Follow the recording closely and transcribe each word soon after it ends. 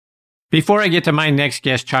Before I get to my next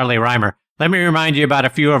guest, Charlie Rymer, let me remind you about a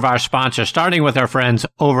few of our sponsors, starting with our friends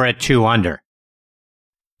over at 2 Under.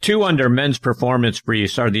 2 Under men's performance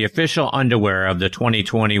briefs are the official underwear of the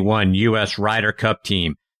 2021 U.S. Ryder Cup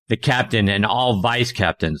team, the captain and all vice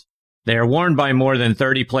captains. They are worn by more than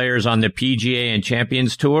 30 players on the PGA and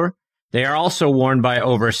Champions Tour. They are also worn by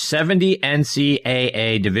over 70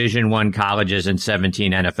 NCAA Division I colleges and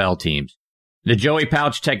 17 NFL teams. The Joey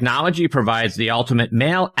Pouch technology provides the ultimate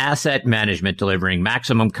male asset management, delivering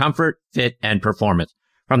maximum comfort, fit, and performance,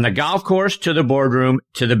 from the golf course to the boardroom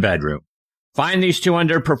to the bedroom. Find these 2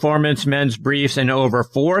 Under performance men's briefs in over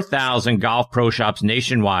 4,000 golf pro shops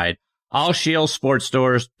nationwide, all Shield sports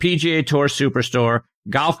stores, PGA Tour Superstore,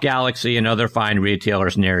 Golf Galaxy, and other fine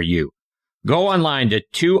retailers near you. Go online to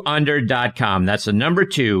 2under.com. That's the number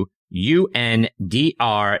 2, UNDR.com.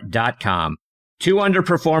 2 Under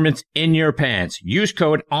performance in your pants. Use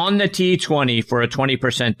code ONTHE20 for a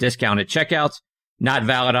 20% discount at checkouts. Not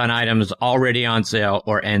valid on items already on sale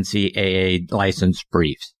or NCAA licensed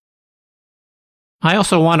briefs. I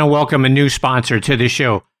also want to welcome a new sponsor to the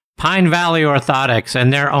show, Pine Valley Orthotics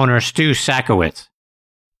and their owner, Stu Sakowitz.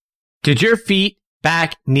 Did your feet,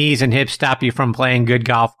 back, knees, and hips stop you from playing good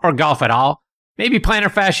golf or golf at all? Maybe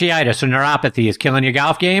plantar fasciitis or neuropathy is killing your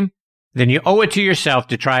golf game? Then you owe it to yourself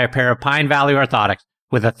to try a pair of Pine Valley Orthotics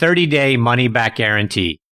with a 30-day money-back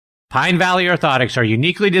guarantee. Pine Valley Orthotics are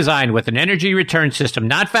uniquely designed with an energy return system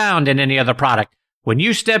not found in any other product. When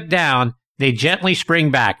you step down, they gently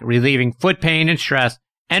spring back, relieving foot pain and stress,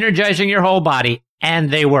 energizing your whole body,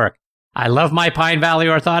 and they work. I love my Pine Valley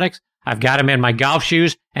Orthotics. I've got them in my golf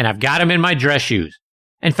shoes, and I've got them in my dress shoes.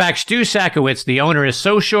 In fact, Stu Sakowitz, the owner, is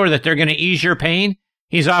so sure that they're going to ease your pain,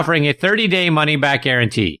 he's offering a 30-day money-back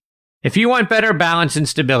guarantee. If you want better balance and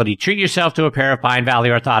stability, treat yourself to a pair of Pine Valley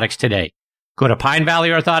Orthotics today. Go to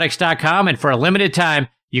PineValleyOrthotics.com, and for a limited time,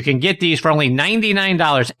 you can get these for only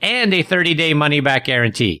 $99 and a 30-day money-back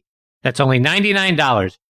guarantee. That's only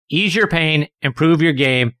 $99. Ease your pain, improve your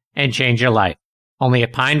game, and change your life. Only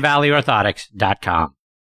at PineValleyOrthotics.com.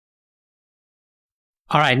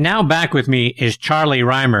 All right, now back with me is Charlie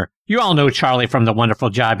Rymer. You all know Charlie from the wonderful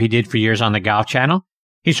job he did for years on the Golf Channel.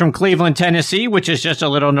 He's from Cleveland, Tennessee, which is just a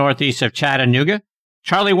little northeast of Chattanooga.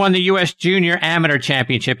 Charlie won the U.S. Junior Amateur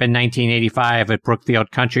Championship in 1985 at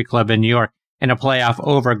Brookfield Country Club in New York in a playoff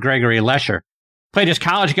over Gregory Lesher. Played his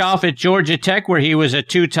college golf at Georgia Tech, where he was a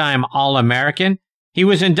 2-time All-American. He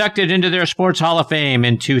was inducted into their Sports Hall of Fame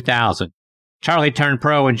in 2000. Charlie turned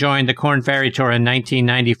pro and joined the Korn Ferry Tour in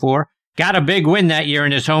 1994. Got a big win that year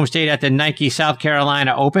in his home state at the Nike South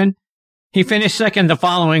Carolina Open. He finished second the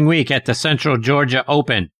following week at the Central Georgia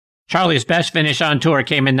Open. Charlie's best finish on tour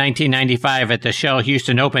came in 1995 at the Shell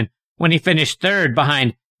Houston Open, when he finished third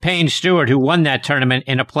behind Payne Stewart, who won that tournament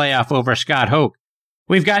in a playoff over Scott Hoke.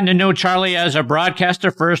 We've gotten to know Charlie as a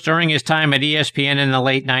broadcaster first during his time at ESPN in the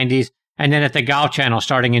late 90s, and then at the Golf Channel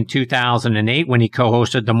starting in 2008 when he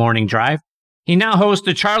co-hosted The Morning Drive. He now hosts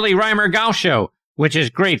the Charlie Rymer Golf Show, which is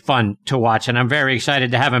great fun to watch, and I'm very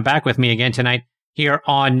excited to have him back with me again tonight here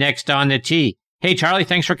on Next on the Tee. Hey, Charlie,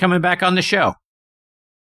 thanks for coming back on the show.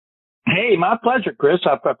 Hey, my pleasure, Chris.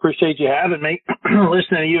 I appreciate you having me.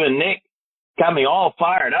 Listening to you and Nick got me all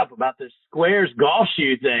fired up about this Squares golf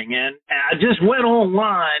shoe thing. And I just went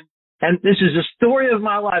online, and this is the story of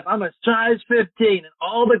my life. I'm a size 15, and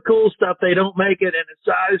all the cool stuff, they don't make it in a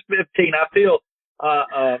size 15. I feel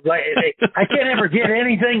like I can't ever get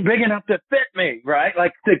anything big enough to fit me, right?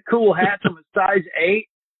 Like the cool hats, I'm a size 8.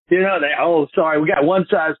 You know, we got one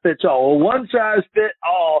size fits all. Well, one size fit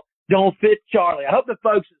all don't fit Charlie. I hope the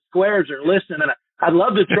folks at Squares are listening, and I'd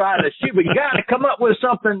love to try the shoe, but you got to come up with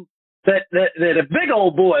something that a big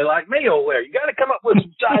old boy like me will wear. You got to come up with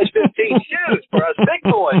some size 15 shoes for us big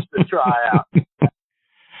boys to try out.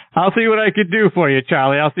 I'll see what I can do for you,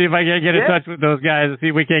 Charlie. I'll see if I can get in touch with those guys and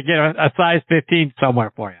see if we can get a size 15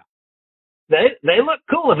 somewhere for you. They look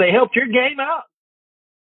cool. Have they helped your game out?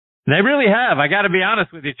 They really have. I got to be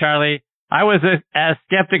honest with you, Charlie. I was as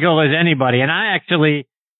skeptical as anybody, and I actually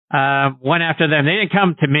went after them. They didn't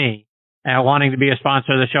come to me wanting to be a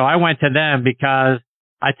sponsor of the show. I went to them because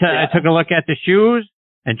I took a look at the shoes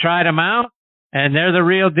and tried them out, and they're the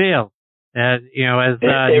real deal. Nick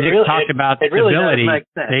talked about stability,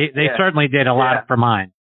 they certainly did a lot for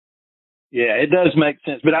mine. Yeah, it does make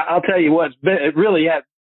sense. But I'll tell you what, it really had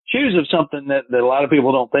shoes of something that a lot of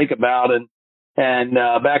people don't think about. And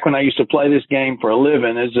back when I used to play this game for a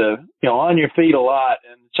living, is on your feet a lot,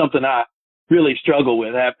 and something I really struggle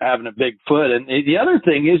with having a big foot. And the other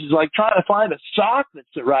thing is like trying to find a sock that's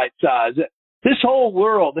the right size. This whole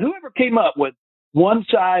world, whoever came up with one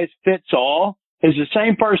size fits all, is the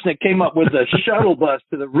same person that came up with the shuttle bus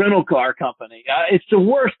to the rental car company. It's the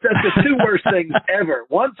worst. That's the two worst things ever.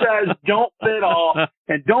 One says don't fit all,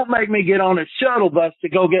 and don't make me get on a shuttle bus to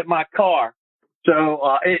go get my car.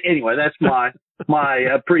 So anyway, that's my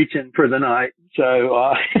preaching for the night.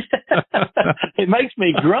 So it makes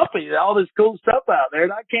me grumpy, all this cool stuff out there,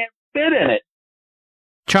 and I can't fit in it.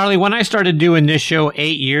 Charlie, when I started doing this show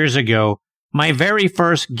 8 years ago, my very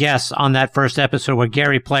first guests on that first episode were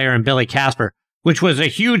Gary Player and Billy Casper, which was a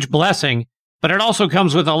huge blessing, but it also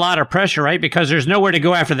comes with a lot of pressure, right? Because there's nowhere to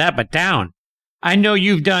go after that but down. I know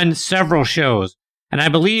you've done several shows, and I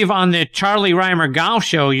believe on the Charlie Rymer Golf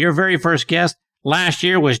Show, your very first guest last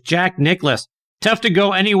year was Jack Nicklaus. Tough to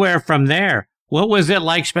go anywhere from there. What was it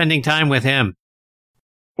like spending time with him?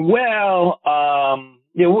 Well,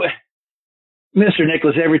 Mr.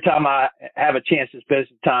 Nicklaus, every time I have a chance to spend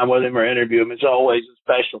some time with him or interview him, it's always a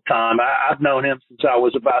special time. I've known him since I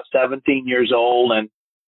was about 17 years old, and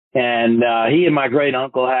he and my great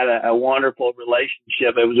uncle had a wonderful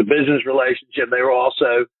relationship. It was a business relationship. They were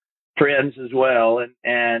also friends as well, and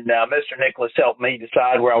Mr. Nicklaus helped me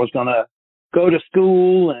decide where I was going to go to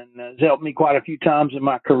school, and has helped me quite a few times in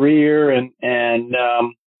my career, and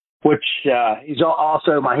which he's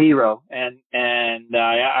also my hero. And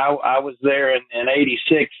I was there in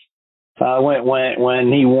 '86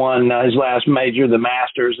 when he won his last major, the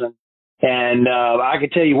Masters, and I can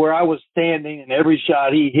tell you where I was standing, and every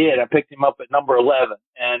shot he hit, I picked him up at number 11,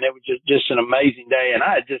 and it was just an amazing day. And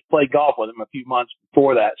I had just played golf with him a few months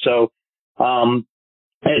before that, so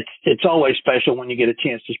it's always special when you get a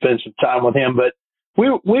chance to spend some time with him. But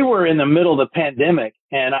we were in the middle of the pandemic,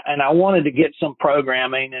 and I wanted to get some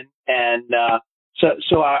programming,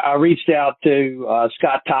 so I reached out to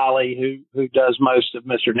Scott Tolley, who does most of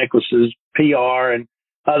Mr. Nicklaus's PR and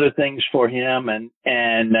other things for him, and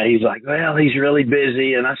he's like, well, he's really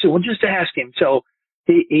busy, and I said, well, just ask him. So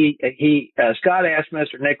Scott asked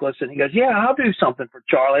Mr. Nicklaus, and he goes, yeah, I'll do something for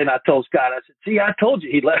Charlie. And I told Scott, I said, see, I told you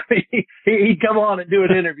he'd let me, he'd come on and do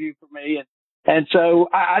an interview for me. And so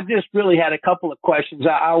I just really had a couple of questions.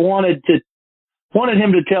 I wanted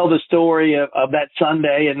him to tell the story of that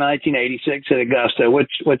Sunday in 1986 at Augusta,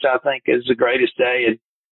 which I think is the greatest day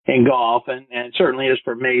in golf, and certainly is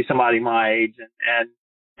for me, somebody my age.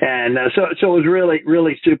 So it was really,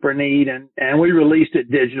 really super neat. And we released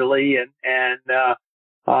it digitally,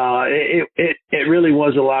 it really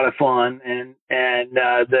was a lot of fun. And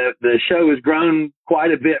the show has grown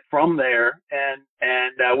quite a bit from there. And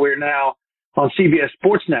we're now on CBS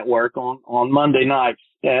Sports Network on Monday nights.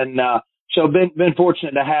 And so been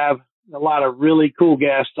fortunate to have a lot of really cool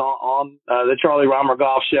guests on the Charlie Rymer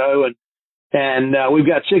Golf Show. And we've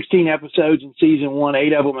got 16 episodes in season 1.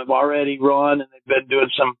 8 of them have already run, and they've been doing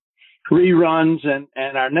some reruns. And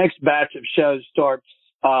our next batch of shows starts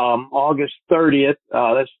August 30th.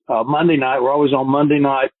 That's Monday night. We're always on Monday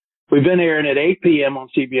night. We've been airing at 8 p.m. on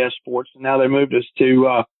CBS Sports, and now they moved us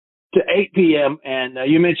to 8 p.m. And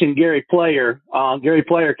you mentioned Gary Player. Gary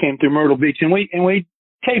Player came through Myrtle Beach, and we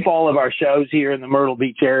tape all of our shows here in the Myrtle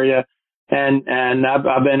Beach area. And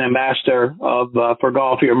I've been ambassador for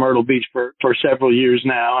golf here in Myrtle Beach for several years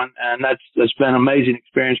now, and that's been an amazing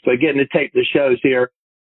experience. But getting to tape the shows here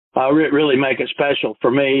really make it special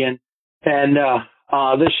for me. And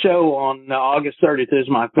this show on August 30th is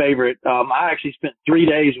my favorite. I actually spent 3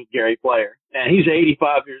 days with Gary Player, and he's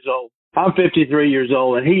 85 years old. I'm 53 years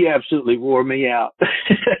old, and he absolutely wore me out.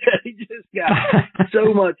 He just got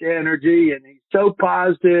so much energy, and he's so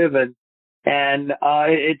positive, and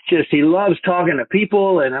it's just, he loves talking to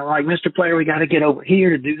people. And I'm like, Mr. Player, we got to get over here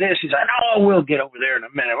to do this. He's like, oh, we'll get over there in a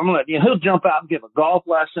minute. I'm gonna let you. He'll jump out and give a golf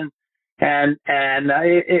lesson, and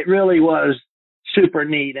it really was super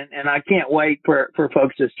neat. And I can't wait for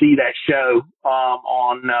folks to see that show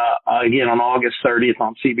again on August 30th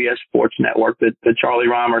on CBS Sports Network, the Charlie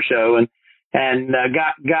Rymer Show, and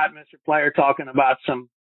got Mr. Player talking about some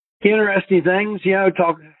interesting things,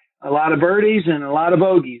 talking a lot of birdies and a lot of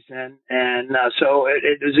bogeys. So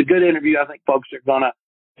it was a good interview. I think folks are going to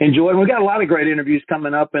enjoy it. We've got a lot of great interviews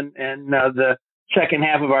coming up in the second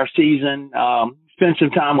half of our season. Spent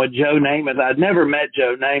some time with Joe Namath. I'd never met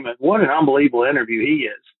Joe Namath. What an unbelievable interview he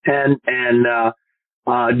is. And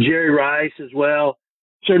Jerry Rice as well.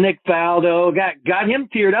 Sir Nick Faldo got him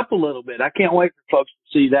teared up a little bit. I can't wait for folks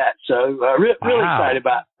to see that. So really excited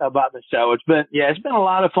about the show. It's been a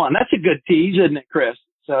lot of fun. That's a good tease, isn't it, Chris?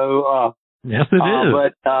 So yes, it is.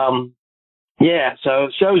 But so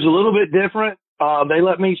show's a little bit different. They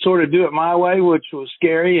let me sort of do it my way, which was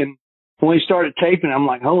scary. And when we started taping, I'm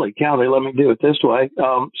like, holy cow, they let me do it this way.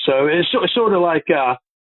 So it's sort of like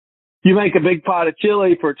you make a big pot of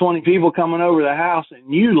chili for 20 people coming over the house,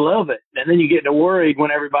 and you love it. And then you get to worried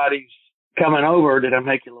when everybody's coming over, did I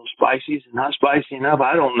make it a little spicy? Is it not spicy enough?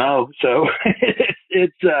 I don't know. So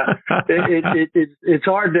it's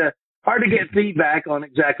hard to get feedback on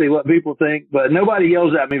exactly what people think, but nobody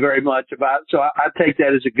yells at me very much about it. So I take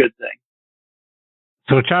that as a good thing.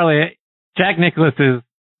 So Charlie, Jack Nicklaus is,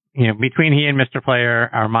 between he and Mr. Player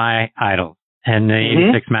are my idols. And the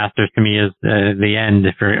 86 Masters to me is the end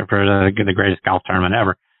for the greatest golf tournament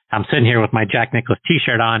ever. I'm sitting here with my Jack Nicklaus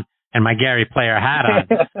t-shirt on and my Gary Player hat on.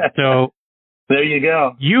 So there you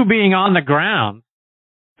go. You being on the ground,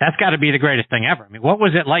 that's got to be the greatest thing ever. I mean, what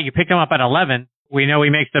was it like? You picked him up at 11. We know he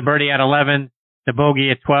makes the birdie at 11, the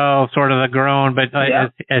bogey at 12, sort of the groan. But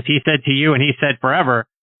as he said to you, and he said forever,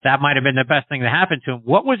 that might have been the best thing that happened to him.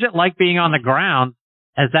 What was it like being on the ground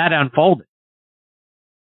as that unfolded?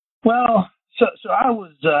 Well, so I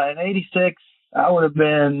was in '86. I would have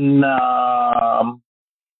been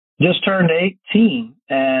just turned 18,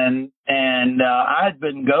 and I'd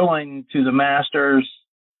been going to the Masters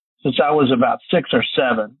since I was about 6 or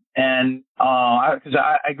 7, and because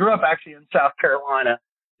I grew up actually in South Carolina,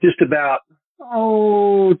 just about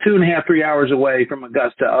 2.5, 3 hours away from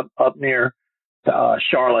Augusta, up near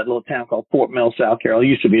Charlotte, a little town called Fort Mill, South Carolina.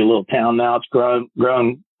 It used to be a little town. Now it's grown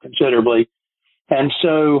considerably. And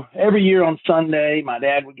so every year on Sunday, my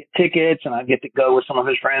dad would get tickets, and I'd get to go with some of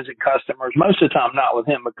his friends and customers. Most of the time not with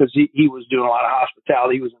him, because he was doing a lot of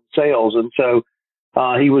hospitality. He was in sales. And so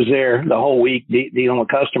he was there the whole week dealing with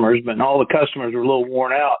customers. But all the customers were a little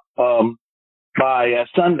worn out by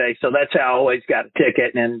Sunday. So that's how I always got a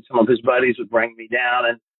ticket. And then some of his buddies would bring me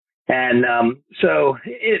down. And so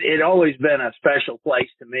it always been a special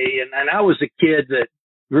place to me. And I was a kid that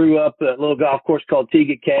grew up at a little golf course called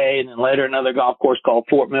Tega Cay, and then later another golf course called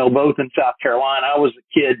Fort Mill, both in South Carolina. I was a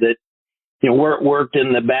kid that, worked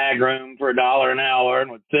in the bag room for $1 an hour and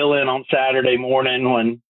would fill in on Saturday morning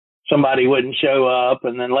when somebody wouldn't show up.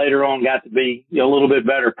 And then later on got to be a little bit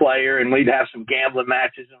better player, and we'd have some gambling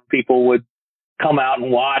matches and people would come out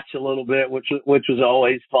and watch a little bit, which was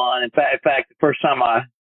always fun. In fact, the first time I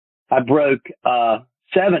broke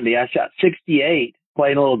 70, I shot 68.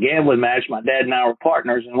 Playing a little gambling match. My dad and I were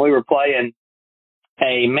partners, and we were playing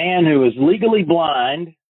a man who was legally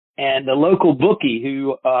blind and a local bookie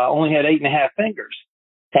who only had 8.5 fingers.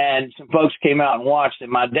 And some folks came out and watched, and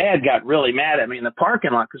my dad got really mad at me in the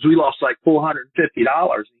parking lot because we lost like $450. He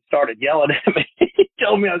started yelling at me. He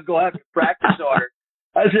told me I was going to have to practice harder.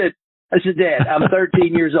 I said, Dad, I'm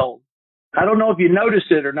 13 years old. I don't know if you noticed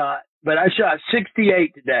it or not, but I shot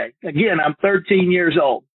 68 today. Again, I'm 13 years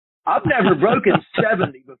old. I've never broken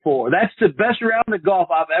 70 before. That's the best round of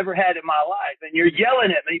golf I've ever had in my life. And you're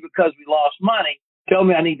yelling at me because we lost money. Tell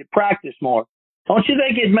me I need to practice more. Don't you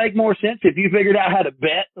think it'd make more sense if you figured out how to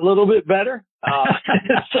bet a little bit better?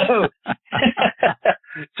 So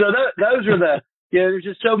those are there's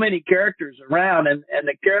just so many characters around, and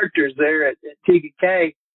the characters there at Tega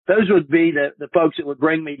Cay, those would be the folks that would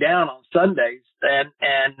bring me down on Sundays. And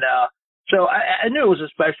so I knew it was a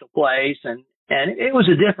special place, and it was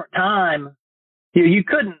a different time. You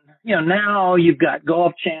couldn't, now you've got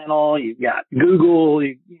Golf Channel, you've got Google,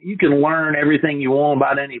 you can learn everything you want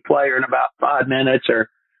about any player in about 5 minutes or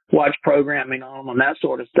watch programming on them and that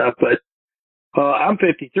sort of stuff. But I'm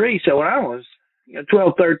 53, so when I was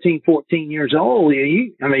 12, 13, 14 years old,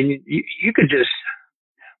 you could just,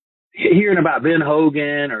 hearing about Ben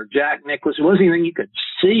Hogan or Jack Nicklaus, it wasn't anything you could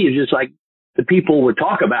see. It was just like the people would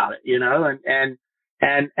talk about it,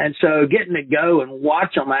 And so getting to go and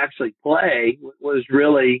watch them actually play was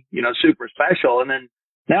really, super special. And then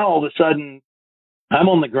now all of a sudden I'm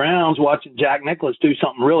on the grounds watching Jack Nicklaus do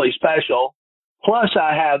something really special. Plus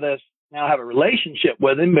I have a relationship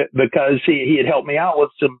with him because he had helped me out with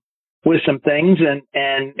some things.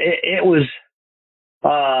 And it was,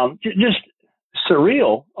 just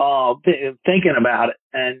surreal, thinking about it.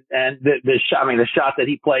 And the shot that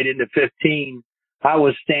he played into 15, I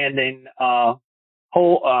was standing, not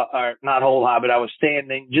hole high, but I was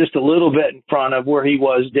standing just a little bit in front of where he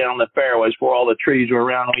was down the fairways where all the trees were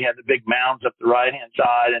around. We had the big mounds up the right-hand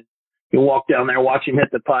side, and you walk down there, watch him hit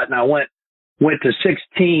the putt. And I went to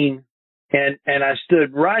 16, and I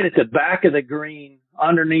stood right at the back of the green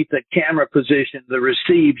underneath the camera position, the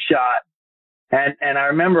receive shot. And I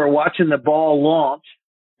remember watching the ball launch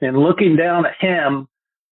and looking down at him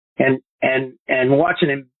and watching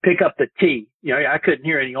him pick up the tee. I couldn't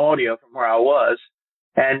hear any audio from where I was.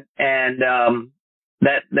 And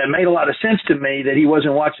that made a lot of sense to me that he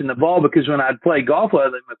wasn't watching the ball, because when I'd played golf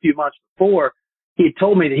with him a few months before, he had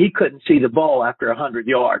told me that he couldn't see the ball after 100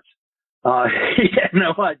 yards. He had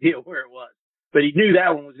no idea where it was. but he knew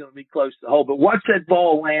that one was going to be close to the hole. But watch that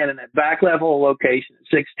ball land in that back level location at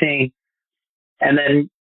 16. And then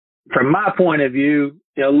from my point of view,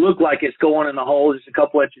 look like it's going in the hole just a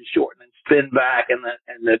couple inches short and then spin back and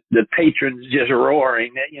the patrons just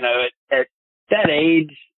roaring. At that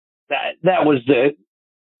age, that was the,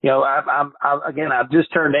 I've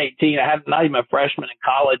just turned 18. I'm not even a freshman in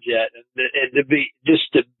college yet. And to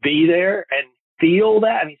be there and feel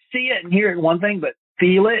that, I mean, see it and hear it one thing, but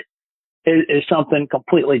feel it is something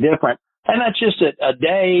completely different. And that's just a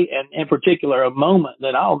day and in particular, a moment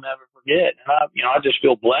that I'll never forget. And I just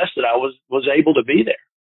feel blessed that I was able to be there.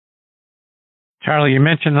 Charlie, you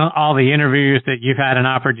mentioned all the interviews that you've had an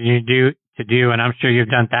opportunity to do, and I'm sure you've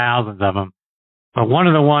done thousands of them. But one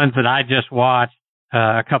of the ones that I just watched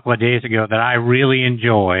a couple of days ago that I really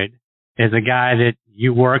enjoyed is a guy that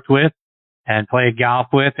you worked with and played golf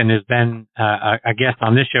with and has been a guest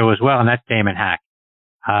on this show as well, and that's Damon Hack.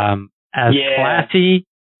 Classy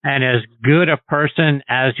and as good a person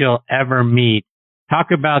as you'll ever meet. Talk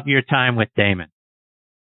about your time with Damon.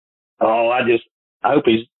 Oh, I hope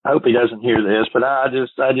he doesn't hear this, but I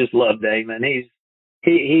just love Damon. He's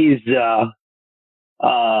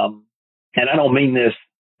and I don't mean this.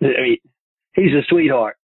 I mean, he's a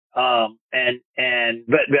sweetheart. But I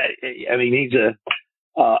mean, he's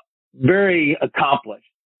a very accomplished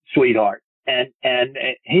sweetheart, and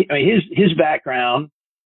his background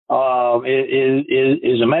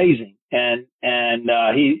is amazing, and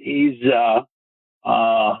he's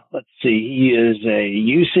let's see, he is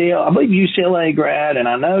a I believe UCLA grad, and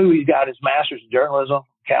I know he's got his master's in journalism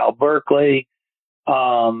from Cal Berkeley.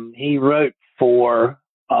 He wrote for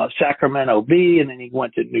Sacramento Bee, and then he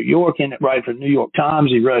went to New York and right for the New York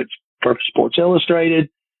Times. He wrote for Sports Illustrated.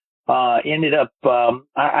 Ended up,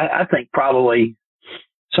 I think probably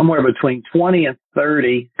somewhere between 20 and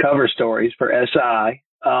 30 cover stories for SI,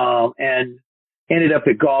 and ended up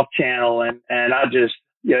at Golf Channel. And I just,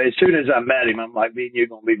 as soon as I met him, I'm like, me and you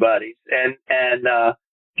going to be buddies. And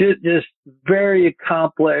just very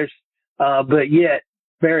accomplished, but yet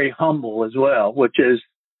very humble as well, which is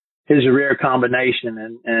a rare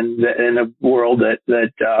combination in a world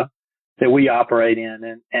that we operate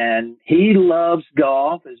in. And he loves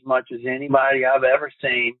golf as much as anybody I've ever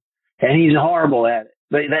seen. And he's horrible at it,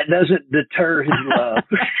 but that doesn't deter his love.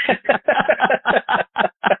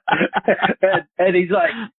 and he's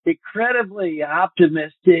like incredibly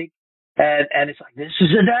optimistic. And it's like, this is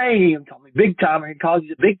the day. He called me big timer. He calls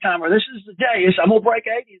you a big timer. This is the day. I'm going to break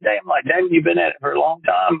 80 today. I'm like, David, you've been at it for a long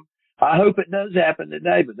time. I hope it does happen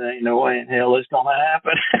today, but there ain't no way in hell it's going to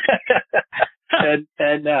happen.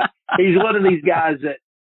 and he's one of these guys that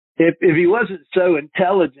if he wasn't so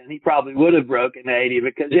intelligent, he probably would have broken 80,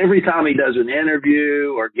 because every time he does an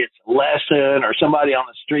interview or gets a lesson or somebody on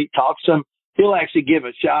the street talks to him, he'll actually give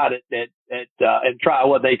a shot at and try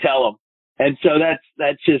what they tell him. And so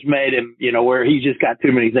that's just made him, where he's just got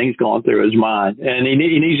too many things going through his mind, and he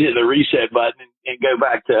needs to hit the reset button and go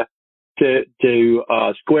back to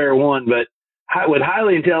square one. But with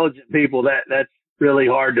highly intelligent people, that's really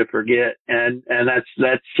hard to forget, and that's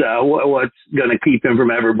what's going to keep him from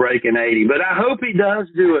ever breaking 80. But I hope he does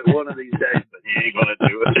do it one of these days. But he ain't going to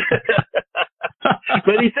do it.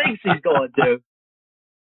 But he thinks he's going to.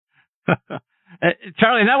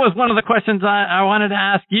 Charlie, that was one of the questions I wanted to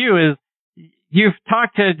ask you. Is you've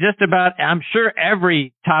talked to just about, I'm sure,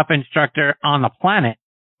 every top instructor on the planet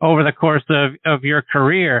over the course of your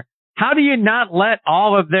career. How do you not let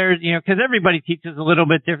all of theirs, because everybody teaches a little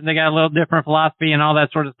bit different. They got a little different philosophy and all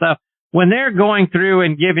that sort of stuff. When they're going through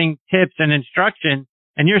and giving tips and instruction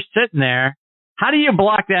and you're sitting there, how do you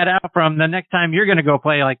block that out from the next time you're going to go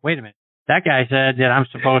play? Like, wait a minute, that guy said that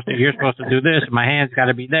you're supposed to do this, and my hand's got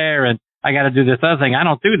to be there, and I got to do this other thing. I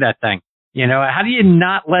don't do that thing. How do you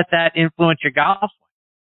not let that influence your golf?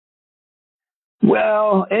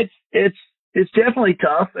 Well, it's definitely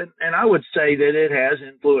tough, and I would say that it has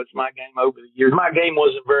influenced my game over the years. My game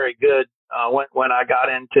wasn't very good when I got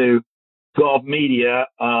into golf media.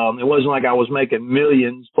 It wasn't like I was making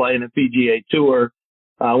millions playing the PGA Tour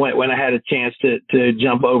when I had a chance to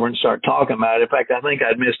jump over and start talking about it. In fact, I think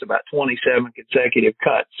I'd missed about 27 consecutive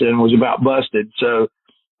cuts and was about busted. So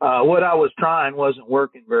what I was trying wasn't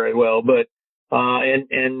working very well. But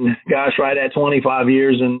and gosh, right at 25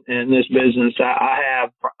 years in this business, I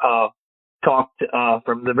have talked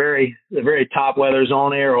from the very top, whether it's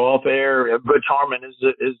on air or off air. Butch Harmon is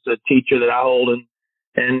the teacher that I hold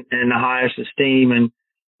in the highest esteem, and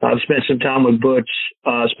I've spent some time with Butch.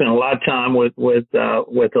 Spent a lot of time with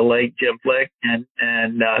the late Jim Flick, and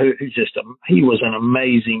who's just he was an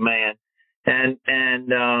amazing man, and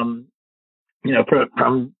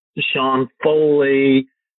from Sean Foley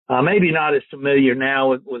maybe not as familiar now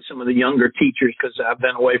with some of the younger teachers, because I've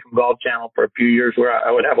been away from Golf Channel for a few years where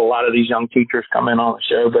I would have a lot of these young teachers come in on the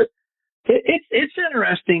show. But it's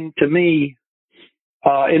interesting to me,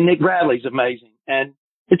 and Nick Bradley's amazing. And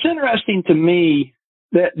it's interesting to me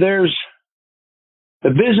that there's the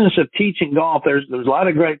business of teaching golf. There's a lot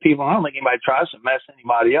of great people. I don't think anybody tries to mess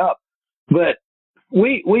anybody up, but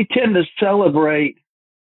we tend to celebrate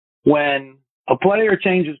when a player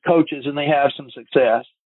changes coaches and they have some success.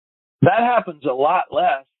 That happens a lot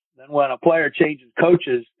less than when a player changes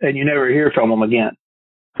coaches and you never hear from them again.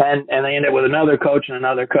 And they end up with another coach and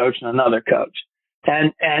another coach and another coach.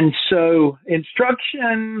 And so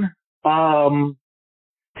instruction,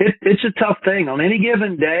 it's a tough thing. On any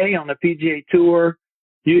given day on the PGA Tour,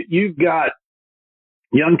 you've got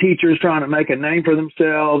young teachers trying to make a name for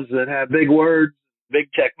themselves that have big words, big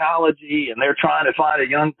technology, and they're trying to find a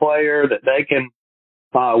young player that they can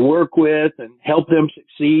work with and help them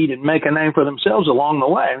succeed and make a name for themselves along the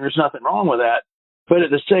way. And there's nothing wrong with that. But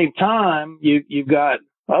at the same time, you've got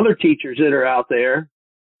other teachers that are out there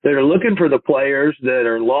that are looking for the players that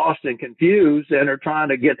are lost and confused and are trying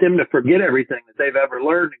to get them to forget everything that they've ever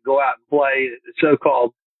learned and go out and play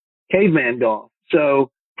so-called caveman golf. So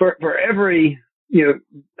for every,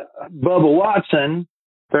 Bubba Watson,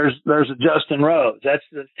 there's a Justin Rose. That's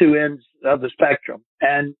the two ends of the spectrum.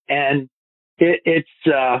 And it's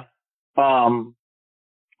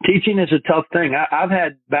teaching is a tough thing. I've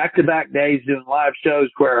had back-to-back days doing live shows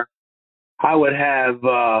where I would have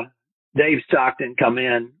Dave Stockton come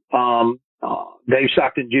in. Dave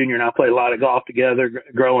Stockton Jr. and I played a lot of golf together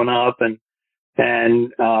growing up, and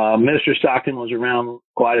Mr. Stockton was around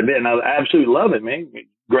quite a bit, and I absolutely love him.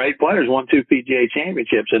 Great players, won 2 PGA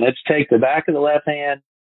championships, and it's take the back of the left hand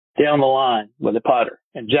down the line with a putter.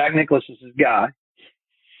 And Jack Nicklaus is his guy.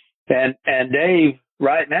 And Dave,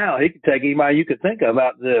 right now, he could take anybody you could think of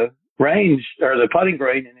out the range or the putting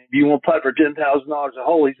green, and if you want to putt for $10,000 a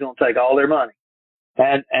hole, he's going to take all their money.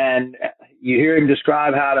 And you hear him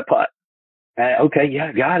describe how to putt. Okay,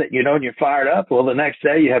 yeah, got it, and you're fired up. Well, the next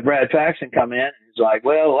day you have Brad Faxon come in, and he's like,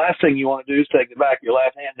 well, the last thing you want to do is take the back of your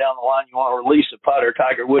left hand down the line. You want to release a putter.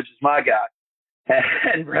 Tiger Woods is my guy.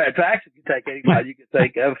 And Brad Faxon can take anybody you can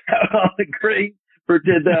think of out on the green for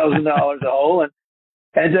 $10,000 a hole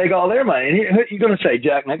and take all their money. And you're going to say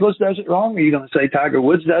Jack Nicklaus does it wrong, or are you going to say Tiger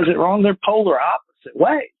Woods does it wrong? They're polar opposite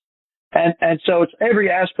ways. And so it's every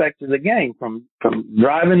aspect of the game, from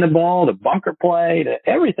driving the ball to bunker play to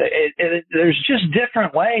everything. There's just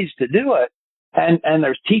different ways to do it. And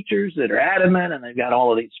there's teachers that are adamant, and they've got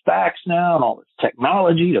all of these facts now and all this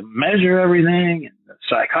technology to measure everything, and the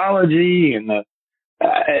psychology, and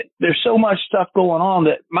there's so much stuff going on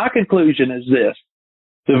that my conclusion is this: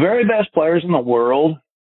 the very best players in the world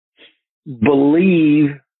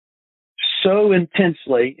believe so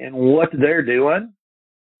intensely in what they're doing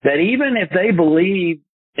that even if they believe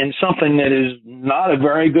in something that is not a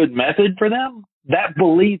very good method for them, that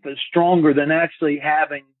belief is stronger than actually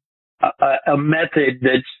having a method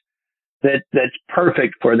that's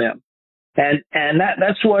perfect for them. And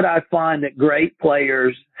that's what I find that great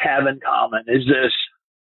players have in common, is this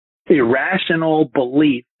irrational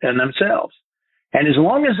belief in themselves. And as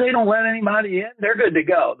long as they don't let anybody in, they're good to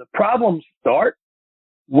go. The problems start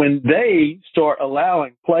when they start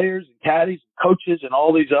allowing players and caddies and coaches and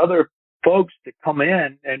all these other folks to come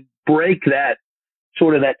in and break that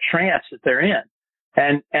sort of that trance that they're in.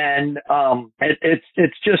 And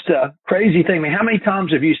it's just a crazy thing. I mean, how many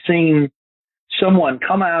times have you seen someone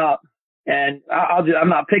come out, and I'm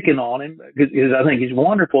not picking on him because I think he's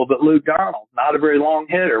wonderful, but Luke Donald, not a very long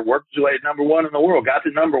hitter, worked his way to number one in the world, got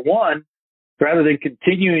to number one rather than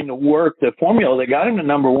continuing to work the formula that got him to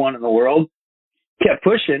number one in the world. Kept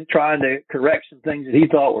pushing, trying to correct some things that he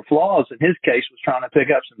thought were flaws. In his case, was trying to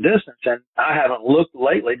pick up some distance. And I haven't looked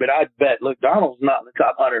lately, but I bet Luke Donald's not in the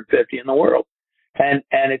top 150 in the world. And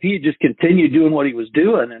if he had just continued doing what he was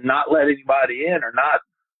doing and not let anybody in, or not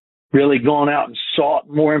really gone out and sought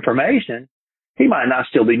more information, he might not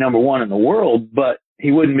still be number one in the world, but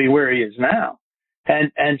he wouldn't be where he is now.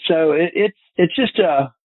 And so it's just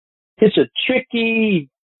it's a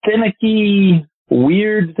tricky, finicky,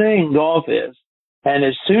 weird thing golf is. And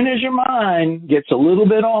as soon as your mind gets a little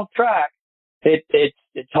bit off track,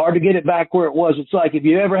 it's hard to get it back where it was. It's like if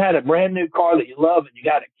you ever had a brand new car that you love and you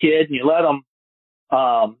got a kid and you let them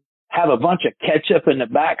have a bunch of ketchup in the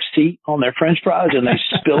back seat on their French fries and they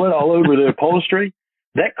spill it all over the upholstery,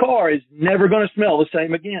 that car is never going to smell the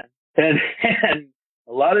same again. And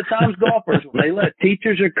a lot of times golfers, when they let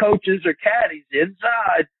teachers or coaches or caddies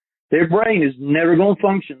inside, their brain is never going to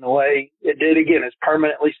function the way it did again. It's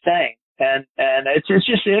permanently stained. And it's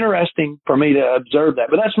just interesting for me to observe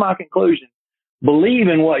that. But that's my conclusion. Believe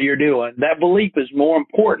in what you're doing. That belief is more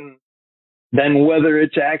important than whether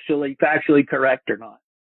it's actually factually correct or not.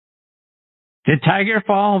 Did Tiger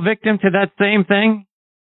fall victim to that same thing?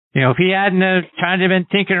 You know, if he hadn't kind of been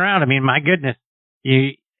tinkering around, I mean, my goodness,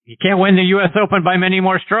 you can't win the U.S. Open by many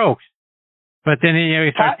more strokes. But then, you know,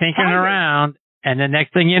 you start tinkering around, and the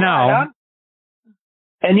next thing you know.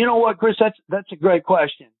 And you know what, Chris? That's a great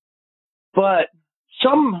question. But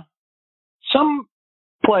some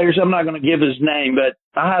players, I'm not going to give his name, but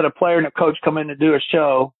I had a player and a coach come in to do a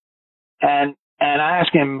show, and I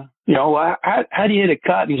asked him, you know, how do you hit a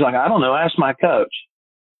cut? And he's like, I don't know. Ask my coach.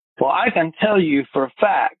 Well, I can tell you for a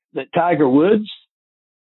fact that Tiger Woods,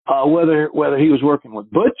 whether he was working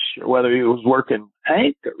with Butch or whether he was working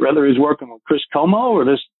Hank or whether he was working with Chris Como or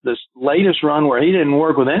this latest run where he didn't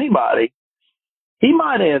work with anybody, he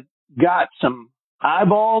might have got some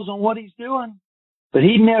eyeballs on what he's doing, but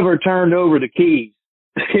he never turned over the keys.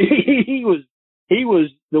 he was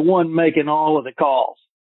the one making all of the calls.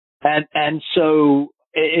 And so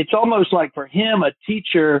it's almost like for him, a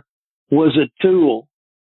teacher was a tool.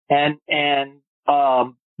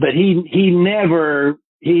 But he never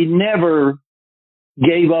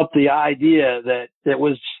gave up the idea that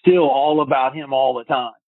was still all about him all the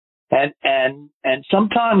time. And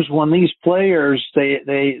sometimes when these players,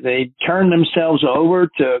 they turn themselves over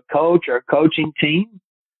to a coach or a coaching team,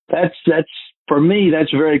 that's for me,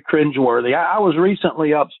 that's very cringeworthy. I was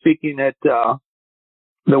recently up speaking at,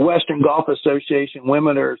 the Western Golf Association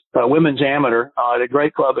women's amateur, at a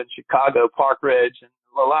great club in Chicago, Park Ridge, and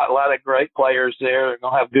a lot of great players there. They're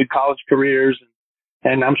going to have good college careers,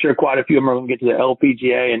 and I'm sure quite a few of them are going to get to the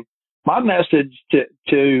LPGA. And my message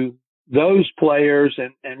to those players,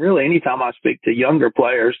 and really anytime I speak to younger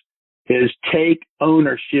players, is take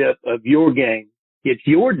ownership of your game. It's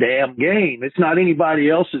your damn game. It's not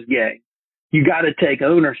anybody else's game. You got to take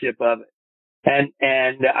ownership of it. And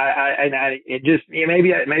it just,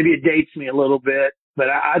 maybe it dates me a little bit, but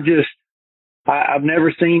I've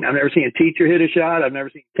never seen a teacher hit a shot. I've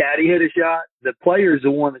never seen a caddy hit a shot. The player's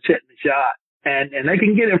the one that's hitting the shot, and they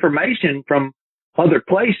can get information from other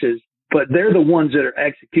places, but they're the ones that are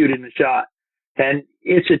executing the shot. And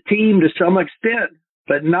it's a team to some extent,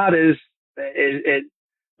 but not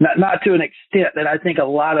not to an extent that I think a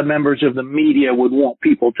lot of members of the media would want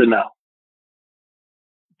people to know.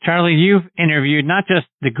 Charlie, you've interviewed not just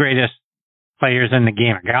the greatest players in the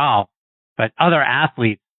game of golf, but other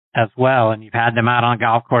athletes as well. And you've had them out on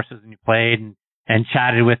golf courses and you played and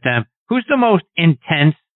chatted with them. Who's the most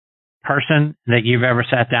intense person that you've ever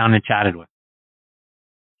sat down and chatted with?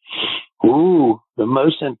 Ooh, the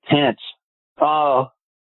most intense. I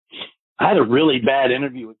had a really bad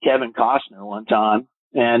interview with Kevin Costner one time,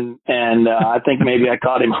 and I think maybe I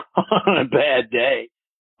caught him on a bad day.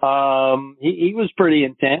 He was pretty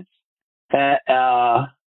intense. Bill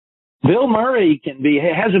Murray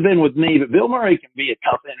hasn't been with me, but Bill Murray can be a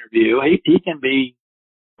tough interview. He can be,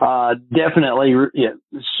 definitely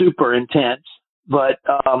super intense, but,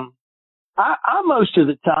 I most of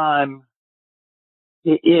the time,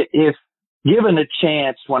 if given a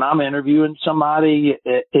chance when I'm interviewing somebody,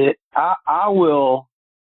 I will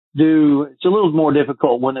do, it's a little more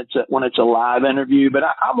difficult when it's a live interview, but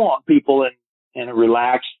I want people in a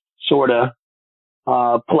relaxed sort of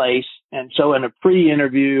place. And so in a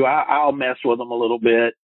pre-interview, I'll mess with them a little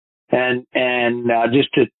bit and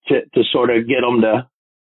just to sort of get them to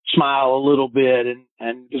smile a little bit and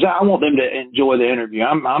because I want them to enjoy the interview.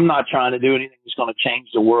 I'm not trying to do anything that's going to change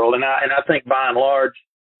the world. And I think by and large,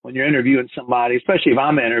 when you're interviewing somebody, especially if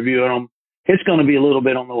I'm interviewing them, it's going to be a little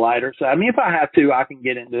bit on the lighter side. I mean, if I have to, I can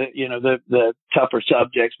get into, the tougher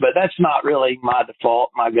subjects, but that's not really my default,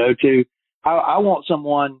 my go-to. I want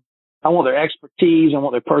their expertise. I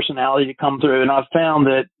want their personality to come through. And I've found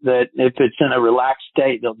that if it's in a relaxed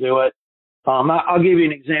state, they'll do it. I'll give you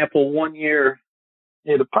an example. One year,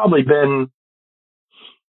 it had probably been,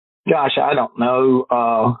 I don't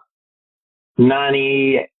know,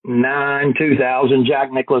 99, 2000.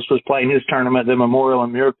 Jack Nicklaus was playing his tournament at the Memorial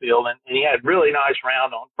in Muirfield, and he had a really nice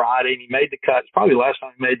round on Friday, and he made the cut. It's probably the last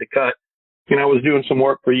time he made the cut. I was doing some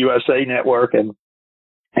work for USA Network, and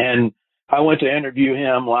I went to interview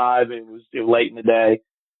him live. It was late in the day.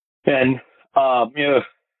 And,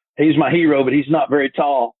 he's my hero, but he's not very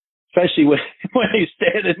tall, especially when he's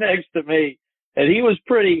standing next to me. And he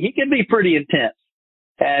can be pretty intense.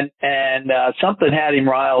 And something had him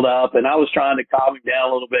riled up, and I was trying to calm him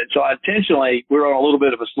down a little bit. So we were on a little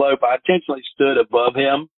bit of a slope. I intentionally stood above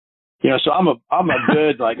him. So I'm a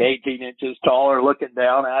good, 18 inches taller looking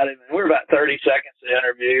down at him. And we were about 30 seconds to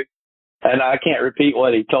interview. and I can't repeat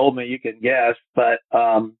what he told me. You can guess, but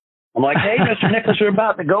I'm like, hey, Mr. Nicholas, we're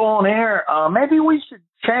about to go on air. Maybe we should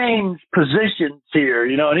change positions here,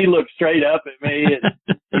 you know. And he looked straight up at me,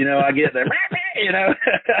 and you know, I get there, you know,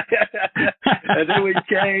 and then we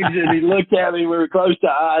changed, and he looked at me. We were close to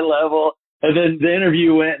eye level. And then the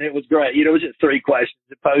interview went, and it was great. You know, it was just 3 questions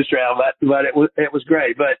the post round, but it was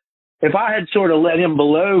great. But if I had sort of let him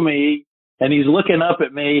below me and he's looking up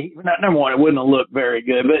at me, number one, it wouldn't have looked very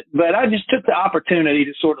good. But I just took the opportunity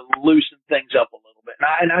to sort of loosen things up a little bit.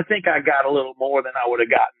 And I think I got a little more than I would have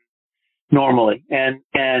gotten normally.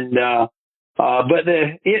 But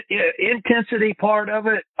the intensity part of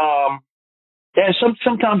it, yeah,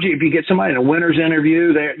 sometimes if you get somebody in a winner's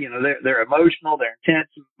interview, they're emotional, they're intense.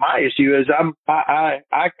 My issue is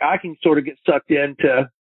I can sort of get sucked into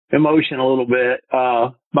emotion a little bit.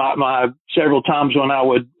 My several times when I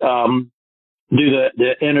would do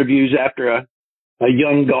the interviews after a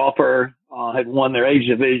young golfer had won their age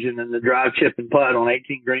division in the drive, chip, and putt on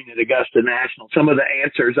 18 green at Augusta National, some of the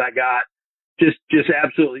answers I got just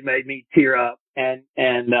absolutely made me tear up.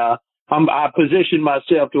 I positioned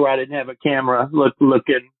myself to where I didn't have a camera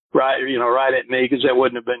looking right at me, because that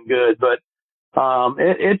wouldn't have been good. But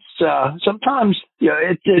it's sometimes, you know,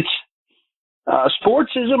 it's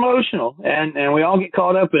sports is emotional, and we all get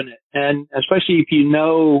caught up in it. And especially if you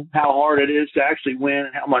know how hard it is to actually win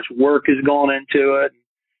and how much work is going into it, and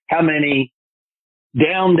how many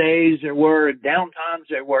down days there were and down times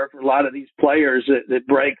there were for a lot of these players that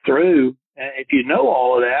break through. And if you know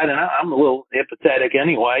all of that, and I'm a little empathetic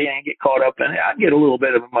anyway, and get caught up in it, I get a little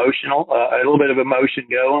bit of emotion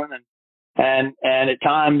going, and at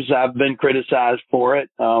times I've been criticized for it.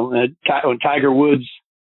 When Tiger Woods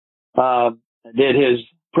did his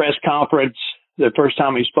press conference the first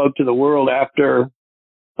time he spoke to the world after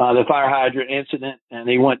the fire hydrant incident, and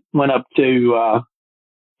he went up to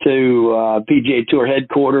PGA Tour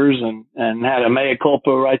headquarters and had a mea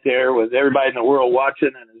culpa right there with everybody in the world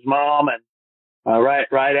watching, and his mom. And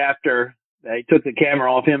right after they took the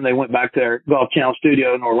camera off him, they went back to their Golf Channel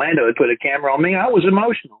studio in Orlando and put a camera on me. I was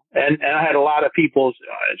emotional, and I had a lot of people say,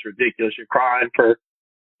 "Oh, it's ridiculous. You're crying for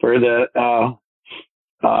the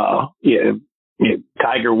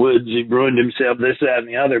Tiger Woods. He ruined himself, this, that, and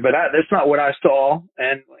the other." But that's not what I saw.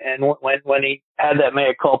 And when he had that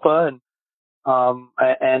mea culpa, and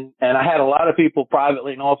I had a lot of people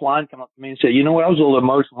privately and offline come up to me and say, "You know what? I was a little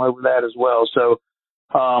emotional over that as well." So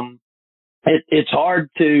it's hard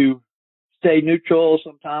to stay neutral.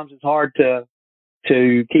 Sometimes it's hard to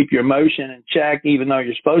keep your emotion in check, even though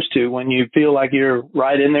you're supposed to, when you feel like you're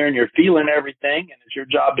right in there and you're feeling everything, and it's your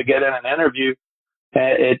job to get in an interview.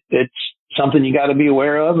 It's something you got to be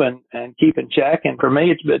aware of and keep in check. And for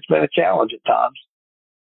me, it's been a challenge at times.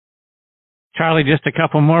 Charlie, just a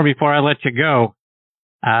couple more before I let you go.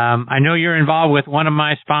 I know you're involved with one of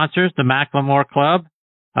my sponsors, the McLemore Club,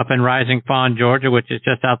 up in Rising Fawn, Georgia, which is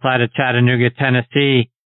just outside of Chattanooga, Tennessee.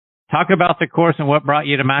 Talk about the course and what brought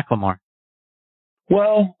you to McLemore.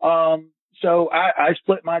 Well, so I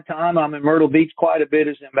split my time. I'm in Myrtle Beach quite a bit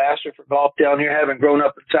as ambassador for golf down here, having grown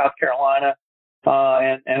up in South Carolina.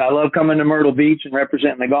 And I love coming to Myrtle Beach and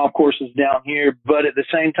representing the golf courses down here. But at the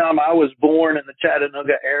same time, I was born in the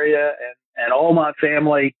Chattanooga area, and all my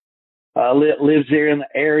family lives there in the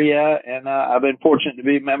area. And I've been fortunate to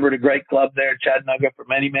be a member of a great club there in Chattanooga for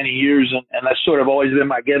many, many years. And that's sort of always been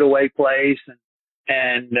my getaway place.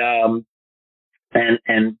 And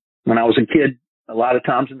when I was a kid, a lot of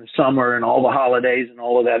times in the summer and all the holidays and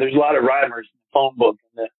all of that, there's a lot of Rymers in the phone book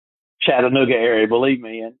in the Chattanooga area, believe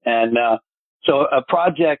me. So a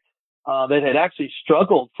project that had actually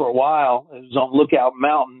struggled for a while, it was on Lookout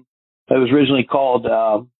Mountain. It was originally called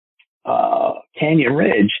Canyon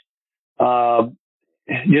Ridge.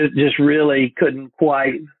 Just really couldn't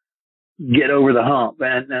quite get over the hump.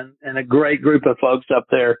 And a great group of folks up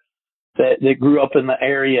there that grew up in the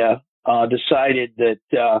area decided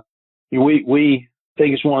that we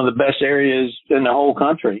think it's one of the best areas in the whole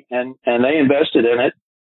country. And they invested in it.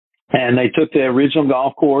 And they took the original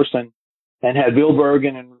golf course and had Bill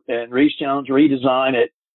Bergen and Reese Jones redesign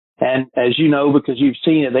it. And as you know, because you've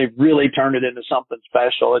seen it, they've really turned it into something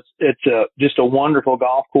special. It's just a wonderful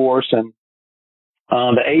golf course. And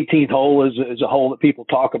the 18th hole is a hole that people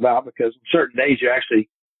talk about, because on certain days you're actually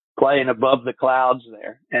playing above the clouds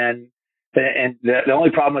there. And the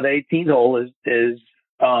only problem with the 18th hole is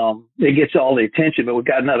it gets all the attention, but we've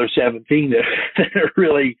got another 17 that are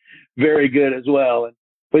really very good as well. And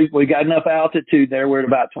we got enough altitude there. We're at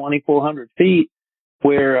about 2,400 feet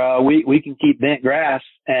where we can keep bent grass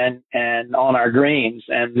and on our greens,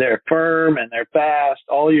 and they're firm and they're fast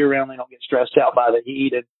all year round. They don't get stressed out by the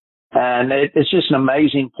heat. And it's just an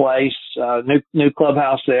amazing place. New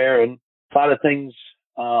clubhouse there, and a lot of things.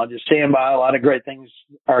 Just stand by. A lot of great things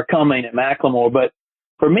are coming at McLemore. But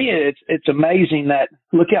for me, it's amazing that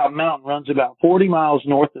Lookout Mountain runs about 40 miles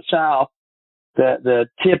north to south. The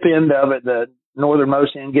tip end of it, the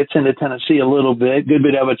northernmost end, gets into Tennessee a little bit. Good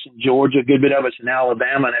bit of it's in Georgia. Good bit of it's in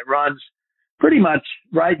Alabama, and it runs pretty much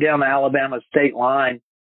right down the Alabama state line.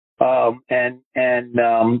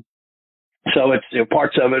 So it's,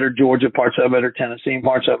 parts of it are Georgia, parts of it are Tennessee, and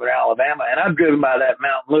parts of it are Alabama. And I've driven by that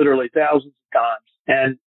mountain literally thousands of times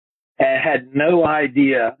and had no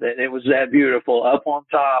idea that it was that beautiful up on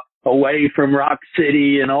top, away from Rock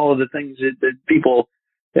City and all of the things that people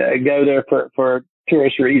go there for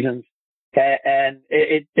tourist reasons. And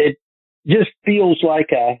it just feels like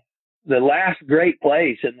the last great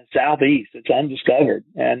place in the Southeast. It's undiscovered,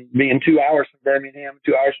 and being 2 hours from Birmingham,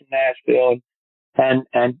 2 hours from Nashville, and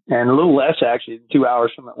a little less actually than 2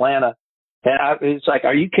 hours from Atlanta. And it's like,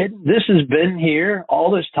 are you kidding? This has been here all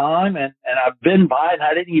this time, and I've been by it, and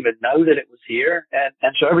I didn't even know that it was here.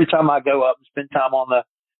 And so every time I go up and spend time on the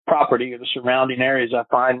property or the surrounding areas, I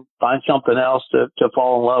find something else to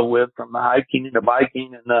fall in love with, from the hiking and the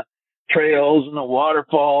biking and the trails and the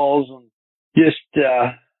waterfalls, and just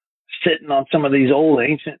sitting on some of these old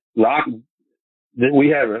ancient rock that we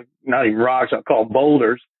have, not even rocks, I call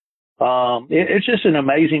boulders. It's just an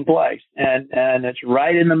amazing place, and it's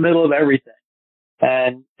right in the middle of everything.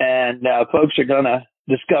 And folks are going to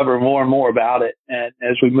discover more and more about it and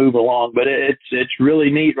as we move along. But it's really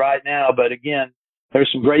neat right now. But again, there's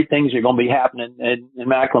some great things that are going to be happening in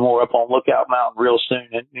McLemore up on Lookout Mountain real soon,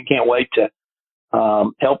 and we can't wait to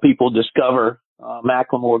help people discover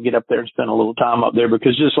McLemore, get up there and spend a little time up there,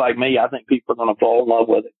 because just like me, I think people are going to fall in love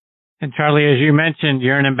with it. And Charlie, as you mentioned,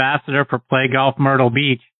 you're an ambassador for Play Golf Myrtle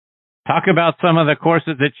Beach. Talk about some of the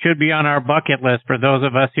courses that should be on our bucket list for those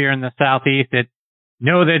of us here in the Southeast that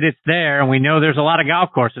know that it's there, and we know there's a lot of golf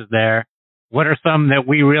courses there. What are some that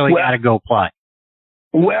we really got to go play?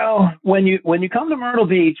 Well, when you come to Myrtle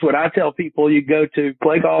Beach, what I tell people, you go to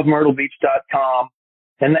playgolfmyrtlebeach.com,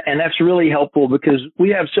 and that's really helpful because we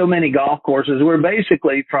have so many golf courses. We're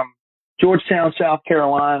basically from Georgetown, South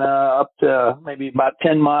Carolina, up to maybe about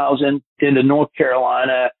 10 miles into North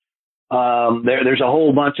Carolina. There's a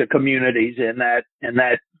whole bunch of communities in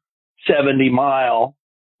that 70-mile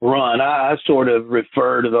run. I sort of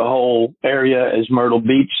refer to the whole area as Myrtle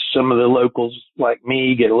Beach. Some of the locals like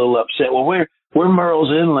me get a little upset. Well, we're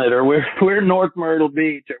Myrtle's Inlet, or we're North Myrtle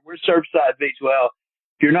Beach, or we're Surfside Beach. Well,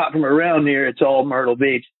 if you're not from around here, it's all Myrtle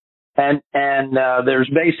Beach. And there's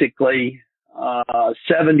basically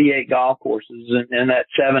 78 golf courses in that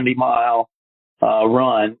 70-mile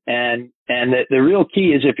run. And the real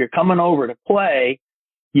key is, if you're coming over to play,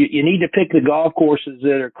 you need to pick the golf courses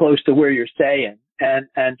that are close to where you're staying.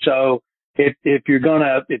 And so if you're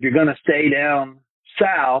gonna stay down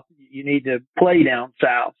south, you need to play down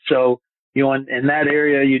south. So, in that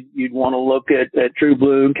area, you'd want to look at True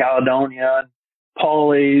Blue and Caledonia and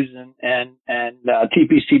Pawleys and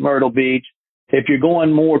TPC Myrtle Beach. If you're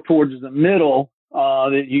going more towards the middle,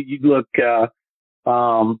 you'd look,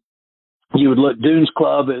 you would look, Dunes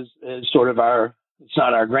Club is sort of it's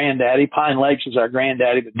not our granddaddy. Pine Lakes is our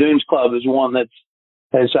granddaddy, but Dunes Club is one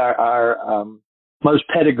that's our most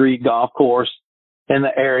pedigreed golf course in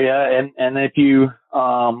the area. And if you,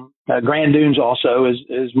 Grand Dunes also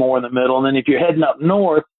is more in the middle. And then if you're heading up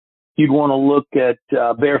north, you'd want to look at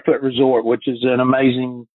Barefoot Resort, which is an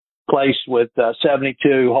amazing place with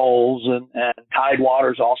 72 holes, and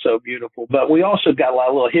Tidewater's also beautiful. But we also got a lot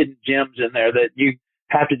of little hidden gems in there that you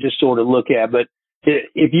have to just sort of look at. But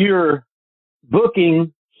if you're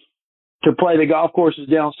booking to play the golf courses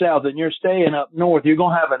down south and you're staying up north, you're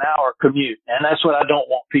going to have an hour commute. And that's what I don't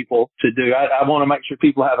want people to do. I want to make sure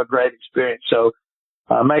people have a great experience. So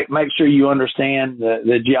make sure you understand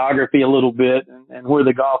the geography a little bit and where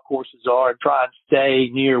the golf courses are, and try and stay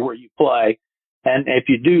near where you play. And if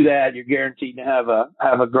you do that, you're guaranteed to have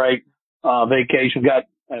a great vacation. We've got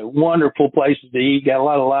wonderful places to eat, got a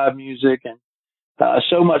lot of live music, and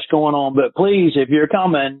so much going on. But please, if you're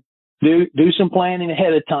coming, do some planning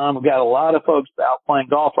ahead of time. We've got a lot of folks out playing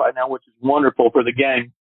golf right now, which is wonderful for the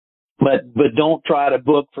game. But don't try to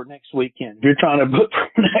book for next weekend. If you're trying to book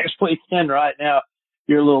for next weekend right now,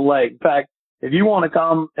 you're a little late. In fact, if you want to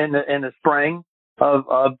come in the spring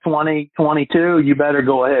of 2022, you better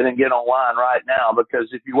go ahead and get online right now, because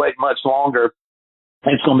if you wait much longer,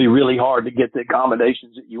 it's going to be really hard to get the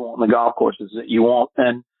accommodations that you want and the golf courses that you want.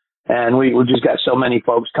 And we just got so many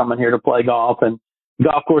folks coming here to play golf, and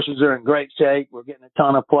golf courses are in great shape. We're getting a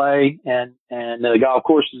ton of play, and the golf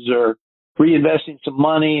courses are reinvesting some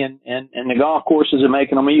money and the golf courses and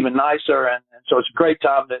making them even nicer. And so it's a great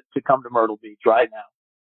time to come to Myrtle Beach right now.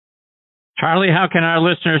 Charlie, how can our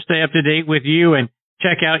listeners stay up to date with you and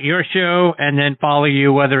check out your show and then follow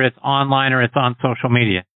you, whether it's online or it's on social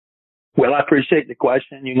media? Well, I appreciate the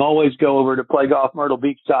question. You can always go over to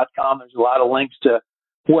playgolfmyrtlebeach.com. There's a lot of links to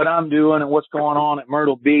what I'm doing and what's going on at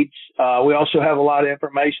Myrtle Beach. We also have a lot of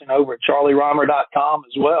information over at charlierymer.com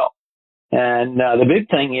as well. And the big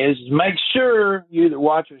thing is make sure you either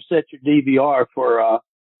watch or set your DVR for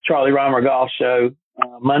Charlie Rymer Golf Show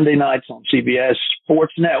Monday nights on CBS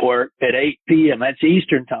Sports Network at 8 p.m. That's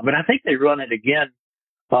Eastern time. But I think they run it again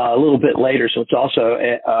a little bit later, so it's also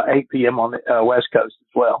at 8 p.m. on the West Coast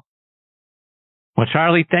as well. Well,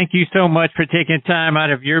 Charlie, thank you so much for taking time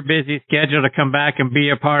out of your busy schedule to come back and be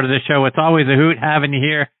a part of the show. It's always a hoot having you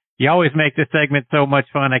here. You always make this segment so much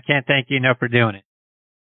fun. I can't thank you enough for doing it.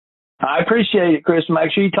 I appreciate it, Chris.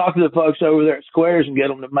 Make sure you talk to the folks over there at Squares and get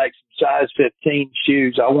them to make some size 15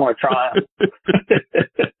 shoes. I want to try them.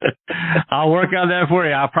 I'll work on that for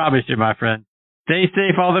you. I promise you, my friend. Stay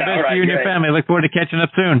safe. All the best to you and your family. Look forward to catching up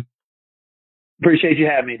soon. Appreciate you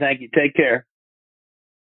having me. Thank you. Take care.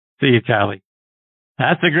 See you, Charlie.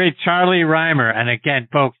 That's the great Charlie Rymer. And again,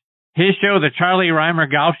 folks, his show, the Charlie Rymer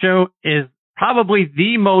Golf Show, is probably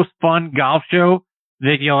the most fun golf show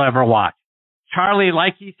that you'll ever watch. Charlie,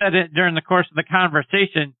 like he said it during the course of the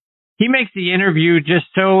conversation, he makes the interview just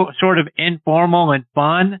so sort of informal and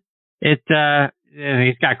fun. He's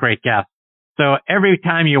got great guests. So every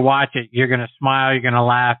time you watch it, you're going to smile, you're going to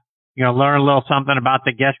laugh, you're going to learn a little something about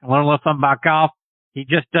the guest, learn a little something about golf. He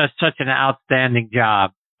just does such an outstanding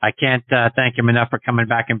job. I can't thank him enough for coming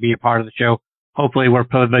back and be a part of the show. Hopefully we're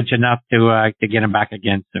privileged enough to get him back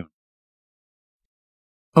again soon.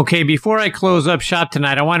 Okay, before I close up shop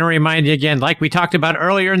tonight, I want to remind you again, like we talked about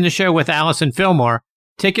earlier in the show with Allison Fillmore,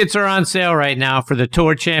 tickets are on sale right now for the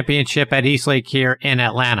Tour Championship at Eastlake here in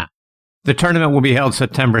Atlanta. The tournament will be held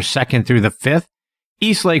September 2nd through the 5th.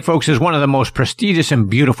 Eastlake, folks, is one of the most prestigious and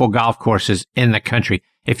beautiful golf courses in the country.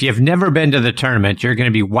 If you've never been to the tournament, you're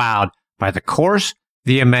going to be wowed by the course,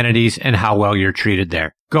 the amenities, and how well you're treated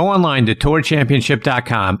there. Go online to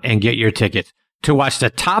tourchampionship.com and get your tickets to watch the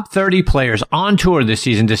top 30 players on tour this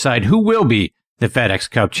season decide who will be the FedEx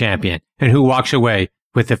Cup champion and who walks away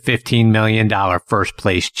with the $15 million first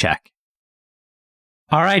place check.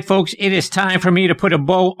 All right, folks, it is time for me to put a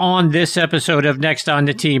bow on this episode of Next on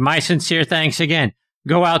the Tee. My sincere thanks again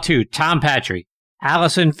go out to Tom Patry,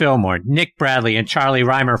 Allison Fillmore, Nick Bradley, and Charlie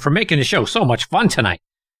Rymer for making the show so much fun tonight.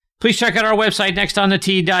 Please check out our website,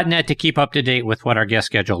 nextonthetee.net, to keep up to date with what our guest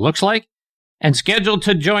schedule looks like. And scheduled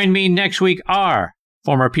to join me next week are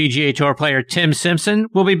former PGA Tour player Tim Simpson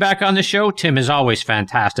will be back on the show. Tim is always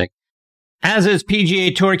fantastic. As is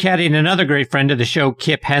PGA Tour caddy and another great friend of the show,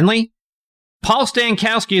 Kip Henley. Paul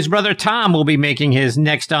Stankowski's brother Tom will be making his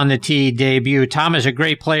Next on the Tee debut. Tom is a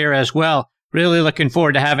great player as well. Really looking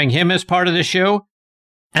forward to having him as part of the show.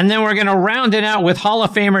 And then we're going to round it out with Hall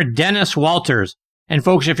of Famer Dennis Walters. And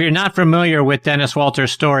folks, if you're not familiar with Dennis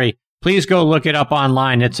Walters' story, please go look it up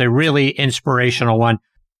online. It's a really inspirational one.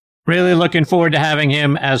 Really looking forward to having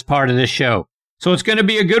him as part of this show. So it's going to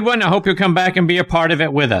be a good one. I hope you'll come back and be a part of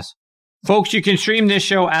it with us. Folks, you can stream this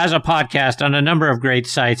show as a podcast on a number of great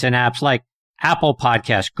sites and apps like Apple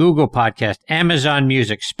Podcast, Google Podcast, Amazon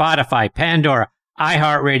Music, Spotify, Pandora,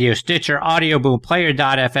 iHeartRadio, Stitcher, Audioboom,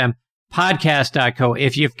 Player.fm, Podcast.co.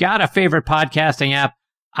 If you've got a favorite podcasting app,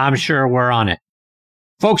 I'm sure we're on it.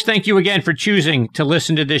 Folks, thank you again for choosing to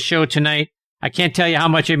listen to this show tonight. I can't tell you how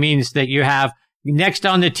much it means that you have Next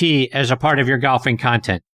on the Tee as a part of your golfing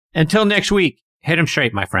content. Until next week, hit 'em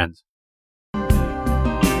straight, my friends.